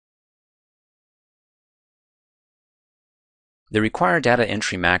The require data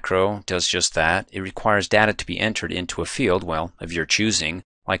entry macro does just that. It requires data to be entered into a field, well, of your choosing.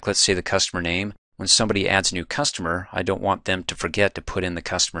 Like let's say the customer name. When somebody adds a new customer, I don't want them to forget to put in the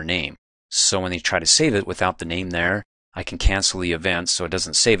customer name. So when they try to save it without the name there, I can cancel the event so it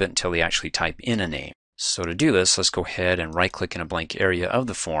doesn't save it until they actually type in a name. So to do this, let's go ahead and right-click in a blank area of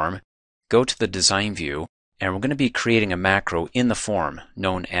the form, go to the design view, and we're going to be creating a macro in the form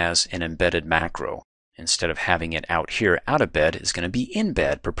known as an embedded macro. Instead of having it out here out of bed, it's going to be in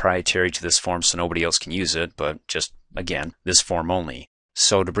bed, proprietary to this form so nobody else can use it, but just, again, this form only.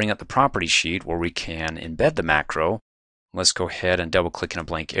 So to bring up the property sheet where we can embed the macro, let's go ahead and double click in a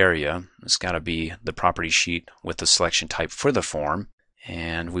blank area. It's got to be the property sheet with the selection type for the form.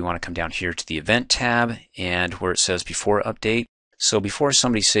 And we want to come down here to the event tab and where it says before update. So before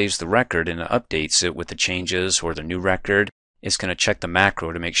somebody saves the record and updates it with the changes or the new record, it's going to check the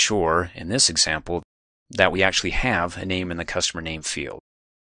macro to make sure, in this example, that we actually have a name in the customer name field.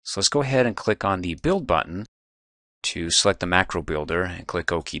 So let's go ahead and click on the build button to select the macro builder and click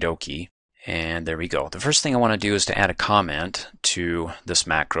Okie dokie. And there we go. The first thing I want to do is to add a comment to this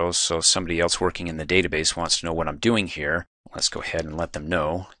macro. So if somebody else working in the database wants to know what I'm doing here, let's go ahead and let them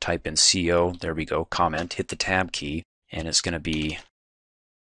know. Type in CO, there we go, comment, hit the tab key, and it's going to be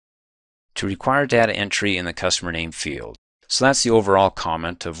to require data entry in the customer name field. So that's the overall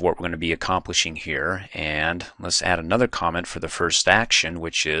comment of what we're going to be accomplishing here. And let's add another comment for the first action,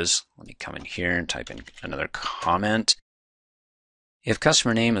 which is, let me come in here and type in another comment. If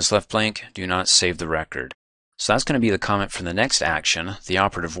customer name is left blank, do not save the record. So that's going to be the comment for the next action, the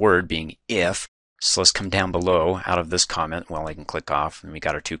operative word being if. So let's come down below out of this comment. Well, I can click off, and we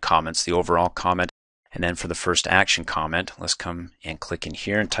got our two comments, the overall comment, and then for the first action comment, let's come and click in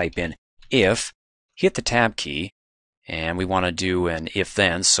here and type in if, hit the tab key, and we want to do an if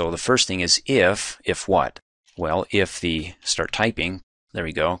then. So the first thing is if what? Well, if the, start typing, there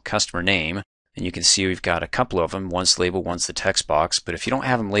we go, customer name, and you can see we've got a couple of them. One's labeled, one's the text box, but if you don't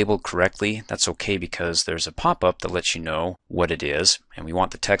have them labeled correctly, that's okay because there's a pop-up that lets you know what it is, and we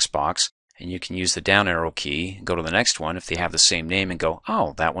want the text box. And you can use the down arrow key, go to the next one if they have the same name and go,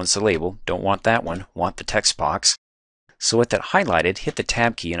 oh, that one's the label, don't want that one, want the text box. So with that highlighted, hit the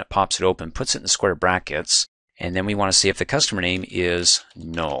tab key and it pops it open, puts it in square brackets, and then we want to see if the customer name is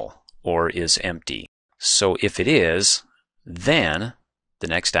null or is empty. So if it is, then the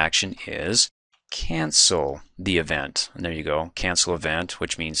next action is cancel the event. And there you go, cancel event,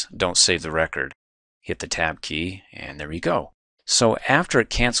 which means don't save the record. Hit the tab key and there you go. So after it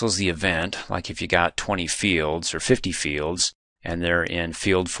cancels the event, like if you got 20 fields or 50 fields and they're in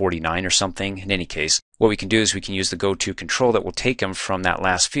field 49 or something, in any case, what we can do is we can use the goto control that will take them from that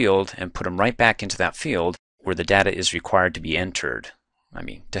last field and put them right back into that field where the data is required to be entered. I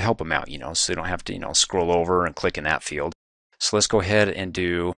mean, to help them out, so they don't have to, scroll over and click in that field. So let's go ahead and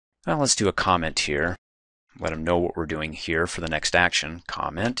do, well, let's do a comment here. Let them know what we're doing here for the next action.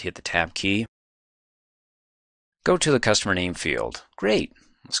 Comment, hit the tab key. Go to the customer name field. Great.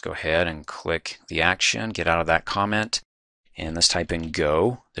 Let's go ahead and click the action, get out of that comment, and let's type in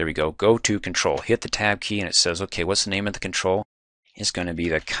go. There we go, go to control. Hit the tab key and it says, okay, what's the name of the control? It's going to be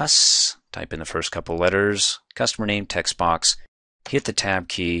the cus. Type in the first couple letters, customer name, text box, hit the tab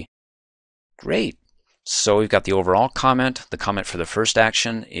key. Great. So we've got the overall comment, the comment for the first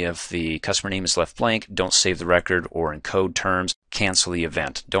action. If the customer name is left blank, don't save the record, or in code terms, cancel the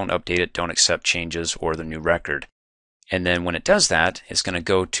event. Don't update it, don't accept changes or the new record. And then when it does that, it's going to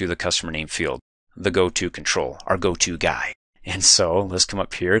go to the customer name field, the go-to control, our go-to guy. And so let's come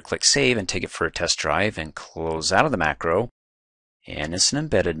up here, click save, and take it for a test drive and close out of the macro. And it's an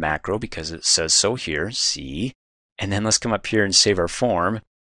embedded macro because it says so here, see. And then let's come up here and save our form.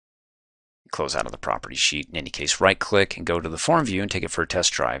 Close out of the property sheet. In any case, right click and go to the form view and take it for a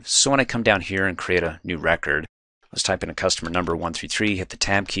test drive. So when I come down here and create a new record, let's type in a customer number 133, hit the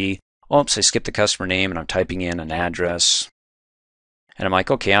tab key. Oops, I skipped the customer name and I'm typing in an address. And I'm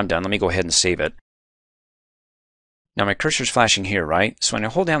like, okay, I'm done. Let me go ahead and save it. Now my cursor's flashing here, right? So when I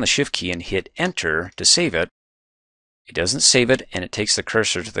hold down the shift key and hit enter to save it, it doesn't save it and it takes the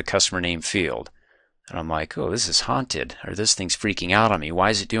cursor to the customer name field. And I'm like, oh, this is haunted, or this thing's freaking out on me.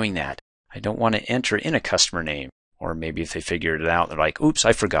 Why is it doing that? I don't want to enter in a customer name. Or maybe if they figured it out, they're like, oops,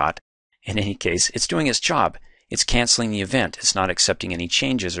 I forgot. In any case, it's doing its job. It's canceling the event. It's not accepting any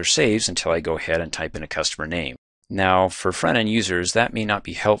changes or saves until I go ahead and type in a customer name. Now, for front-end users, that may not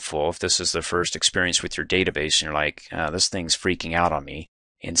be helpful if this is the first experience with your database and you're like, this thing's freaking out on me.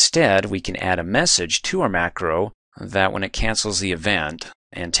 Instead, we can add a message to our macro that when it cancels the event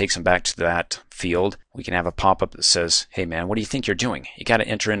and takes them back to that field, we can have a pop-up that says, hey man, what do you think you're doing? You got to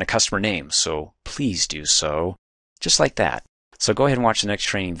enter in a customer name, so please do so. Just like that. So go ahead and watch the next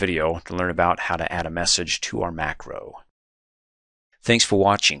training video to learn about how to add a message to our macro. Thanks for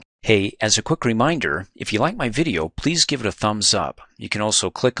watching. Hey, as a quick reminder, if you like my video, please give it a thumbs up. You can also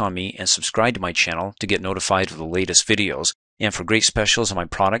click on me and subscribe to my channel to get notified of the latest videos. And for great specials on my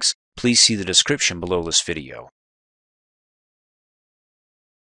products, please see the description below this video.